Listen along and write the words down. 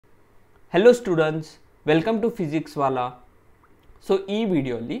Hello students, welcome to physics Vala. So ಈ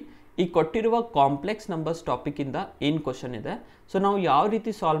ವಿಡಿಯೋಲಿ ಈ ಕೊಟ್ಟಿರುವ ಕಾಂಪ್ಲೆಕ್ಸ್ ನಂಬರ್ಸ್ ಟಾಪಿಕಿಂದ ಏನು ಕ್ವಶನ್ ಇದೆ, ಸೊ ನಾವು ಯಾವ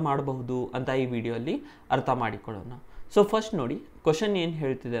ರೀತಿ ಸಾಲ್ವ್ ಮಾಡಬಹುದು ಅಂತ ಈ ವಿಡಿಯೋಲಿ ಅರ್ಥ ಮಾಡಿಕೊಳ್ಳೋಣ. ಸೊ ಫಸ್ಟ್ ನೋಡಿ, ಕ್ವಶನ್ ಏನು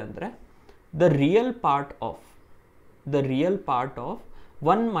ಹೇಳ್ತಿದೆ ಅಂದರೆ the real part of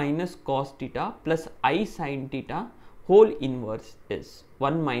 1 minus cos theta plus I sin theta whole inverse is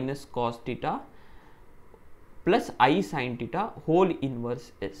 1 minus cos theta plus I sin theta whole inverse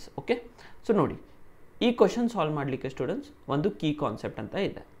is. Okay, so ನೋಡಿ ಈ ಕ್ವಶನ್ ಸಾಲ್ವ್ ಮಾಡಲಿಕ್ಕೆ students ಒಂದು key concept ಅಂತ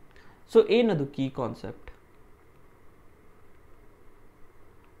ಇದೆ. So ಏನದು key concept?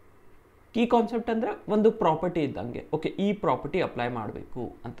 Key concept ಅಂದರೆ ಒಂದು property ಇದ್ದಂಗೆ. ಓಕೆ, ಈ ಪ್ರಾಪರ್ಟಿ ಅಪ್ಲೈ ಮಾಡಬೇಕು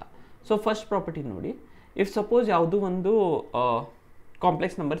ಅಂತ. ಸೊ ಫಸ್ಟ್ ಪ್ರಾಪರ್ಟಿ ನೋಡಿ, ಇಫ್ ಸಪೋಸ್ ಯಾವುದು ಒಂದು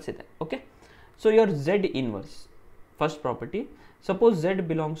ಕಾಂಪ್ಲೆಕ್ಸ್ ನಂಬರ್ಸ್ ಇದೆ. Okay, so your z inverse, first property, suppose z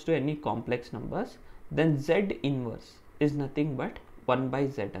belongs to any complex numbers, then z inverse is nothing but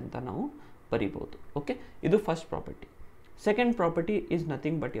 1/z ಅಂತ ನಾವು ಬರಿಬೋದು. ಓಕೆ, ಇದು first property. Second property is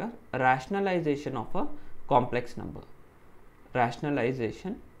nothing but your rationalisation of a complex number.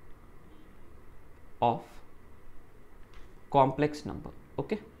 Rationalisation of complex number.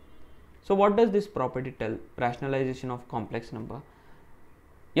 Okay, so what does this property tell? Rationalization of complex number.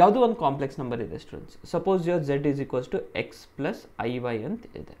 ಯಾವುದು ಒಂದು complex number ಇದೆ students, suppose your z is equals to x plus iy ಅಂತ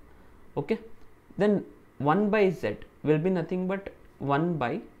ಇದೆ. Okay, then 1/z will be nothing but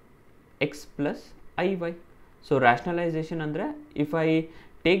 1/x plus iy. So rationalisation ಅಂದರೆ if I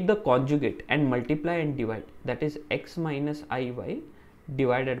take the conjugate and multiply and divide, that is x minus iy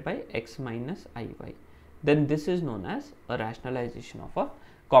divided by x minus iy, then this is known as a rationalization of a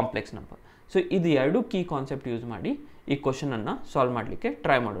complex number. So ಇದು ಎರಡು key concept use ಮಾಡಿ ಈ ಕ್ವಶನನ್ನು solve ಮಾಡಲಿಕ್ಕೆ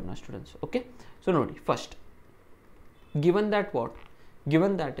try ಮಾಡೋಣ students. Okay, so ನೋಡಿ, first given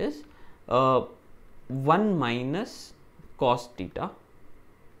that is 1 minus cos theta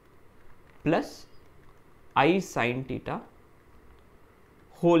plus I sin theta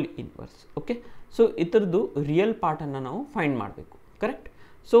hole inverse. Okay, so ಇದರದ್ದು real ಪಾರ್ಟನ್ನು ನಾವು find ಮಾಡಬೇಕು. ಕರೆಕ್ಟ್?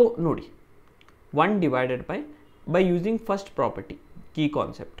 ಸೊ ನೋಡಿ, 1 divided by using first property, key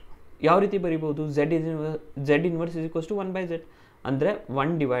concept ಯಾವ ರೀತಿ ಬರಿಬೋದು? z inverse is equals to 1/z ಅಂದರೆ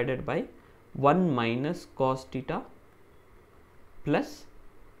 1 divided by 1 minus cos theta plus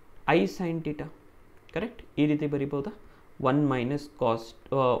I sin theta. Correct? ಈ ರೀತಿ ಬರಿಬೋದಾ?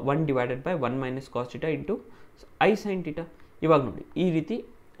 1 divided by 1 minus cos theta into I sin theta. ಇವಾಗ ನೋಡಿ, ಈ ರೀತಿ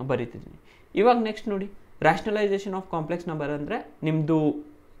ಬರೀತಿದ್ದೀನಿ. ಇವಾಗ ನೆಕ್ಸ್ಟ್ ನೋಡಿ, ರ್ಯಾಷನಲೈಸೇಷನ್ ಆಫ್ ಕಾಂಪ್ಲೆಕ್ಸ್ ನಂಬರ್ ಅಂದರೆ ನಿಮ್ಮದು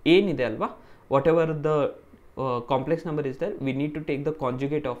ಏನಿದೆ ಅಲ್ವಾ, what ever the complex number is there, we need to take the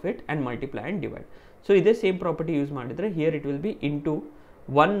conjugate of it and multiply and divide. So iದೇ same property use ಮಾಡಿದ್ರೆ here it will be into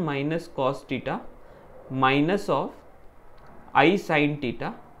 1 minus cos theta minus of I sin theta,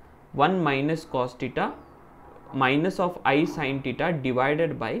 1 minus cos theta minus of I sin theta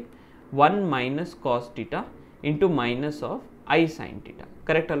divided by 1 minus cos theta into minus of I sin theta.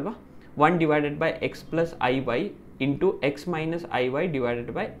 Correct alva? 1 divided by x plus iy into x minus iy divided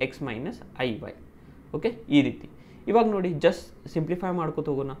by x minus iy. Okay, ಈ ರೀತಿ. ಇವಾಗ ನೋಡಿ, just simplify ಮಾಡ್ಕೊತ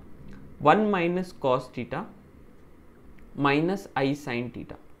ಹೋಗೋಣ. 1 minus cos theta minus I sin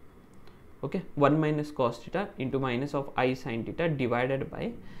theta. Okay, 1 minus cos theta into minus of I sin theta divided by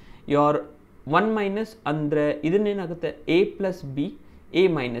your 1 minus ಅಂದರೆ ಇದನ್ನೇನಾಗುತ್ತೆ, a plus b, a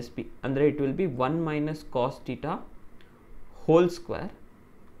minus b ಅಂದರೆ it will be 1 minus cos theta whole square.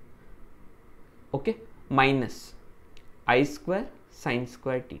 Okay, minus I square sin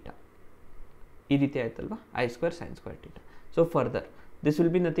square theta. ಈ ರೀತಿ ಆಯ್ತಲ್ವಾ, I square sin square theta. So further this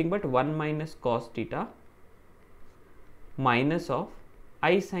will be nothing but 1 minus cos theta minus of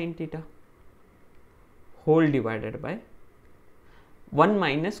I sin theta whole divided by 1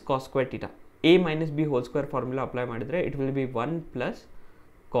 minus cos square theta. a minus b whole square formula apply ಮಾಡಿದರೆ it will be 1 plus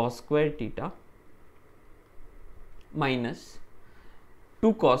cos square theta minus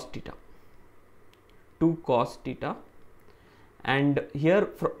 2 cos theta and here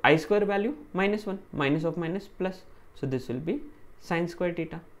for I square value minus 1, minus of minus plus, so this will be sin square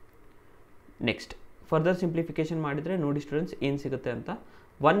theta. Next further simplification ಮಾಡಿದರೆ ನೋಡಿ students ಏನು ಸಿಗುತ್ತೆ ಅಂತ,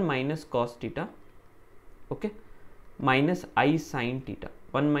 1 minus cos theta, okay, minus I sin theta,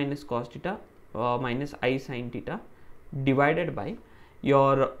 1 minus cos theta minus I sin theta divided by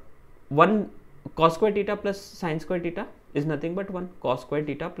your 1 cos square theta plus sin square theta is nothing but 1. Cos square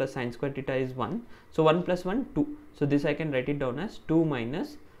theta plus sin square theta is 1. So 1 plus 1, 2. So this I can write it down as 2 minus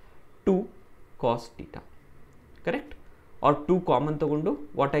 2 cos theta. Correct? Or 2 common tagundu,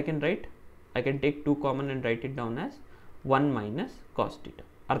 what I can write? I can take 2 common and write it down as 1 minus cos theta.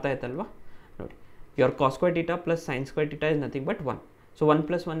 Artha aitalva? Nodi. Your cos square theta plus sin square theta is nothing but 1. So 1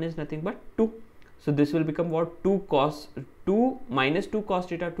 plus 1 is nothing but 2. So this will become what? 2 minus 2 cos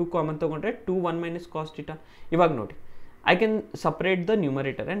theta, 2 common ತಗೊಂಡ್ರೆ 2 1 minus cos theta. ಇವಾಗ ನೋಡಿ, I can separate the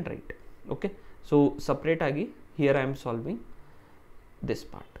numerator and write. Okay, so separate ಆಗಿ here I am solving this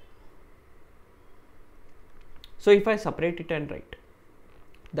part. So if I separate it and write,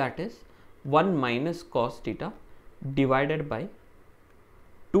 that is 1 minus cos theta divided by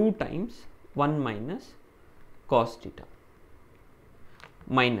 2 times 1 minus cos theta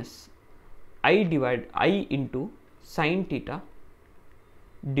minus I into sin theta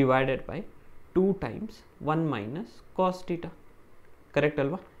divided by 2 times 1 minus cos theta. Correct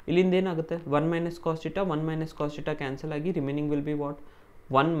alva? ಇಲ್ಲಿಂದ ಏನಾಗುತ್ತೆ? 1 minus cos theta, 1 minus cos theta cancel ಆಗಿ remaining will be what?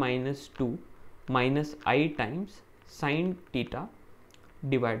 1 minus 2 minus I times sin theta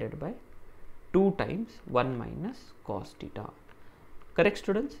divided by 2 times 1 minus cos theta. Correct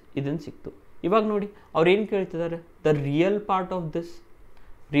students? ಇದನ್ನು ಸಿಕ್ತು. ಇವಾಗ ನೋಡಿ ಅವ್ರು ಏನು ಕೇಳ್ತಿದ್ದಾರೆ? The real part of this.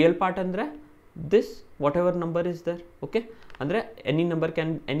 Real part ಅಂದರೆ this whatever number is there. Okay, ಅಂದರೆ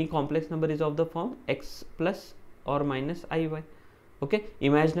any complex number is of the form x plus or minus iy. Okay,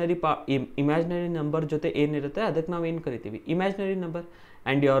 imaginary number ಜೊತೆ ಏನಿರುತ್ತೆ ಅದಕ್ಕೆ ನಾವು ಏನು ಕರಿತೀವಿ? Imaginary number.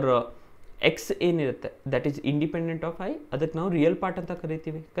 And your X ಏನಿರುತ್ತೆ that is independent of I, ಅದಕ್ಕೆ ನಾವು ರಿಯಲ್ ಪಾರ್ಟ್ ಅಂತ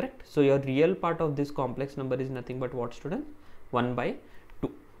ಕರಿತೀವಿ. Correct? So your real part of this complex number is nothing but what student?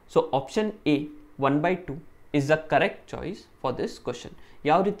 1/2. So option A 1/2 is the correct choice for this question.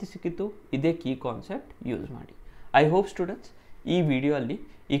 ಯಾವ ರೀತಿ ಸಿಕ್ಕಿತು? ಇದೇ key concept use ಮಾಡಿ. I hope students ಈ video ಅಲ್ಲಿ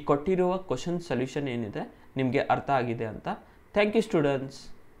ಈ ಕೊಟ್ಟಿರುವ question solution ಏನಿದೆ ನಿಮಗೆ ಅರ್ಥ ಆಗಿದೆ ಅಂತ. Thank you students.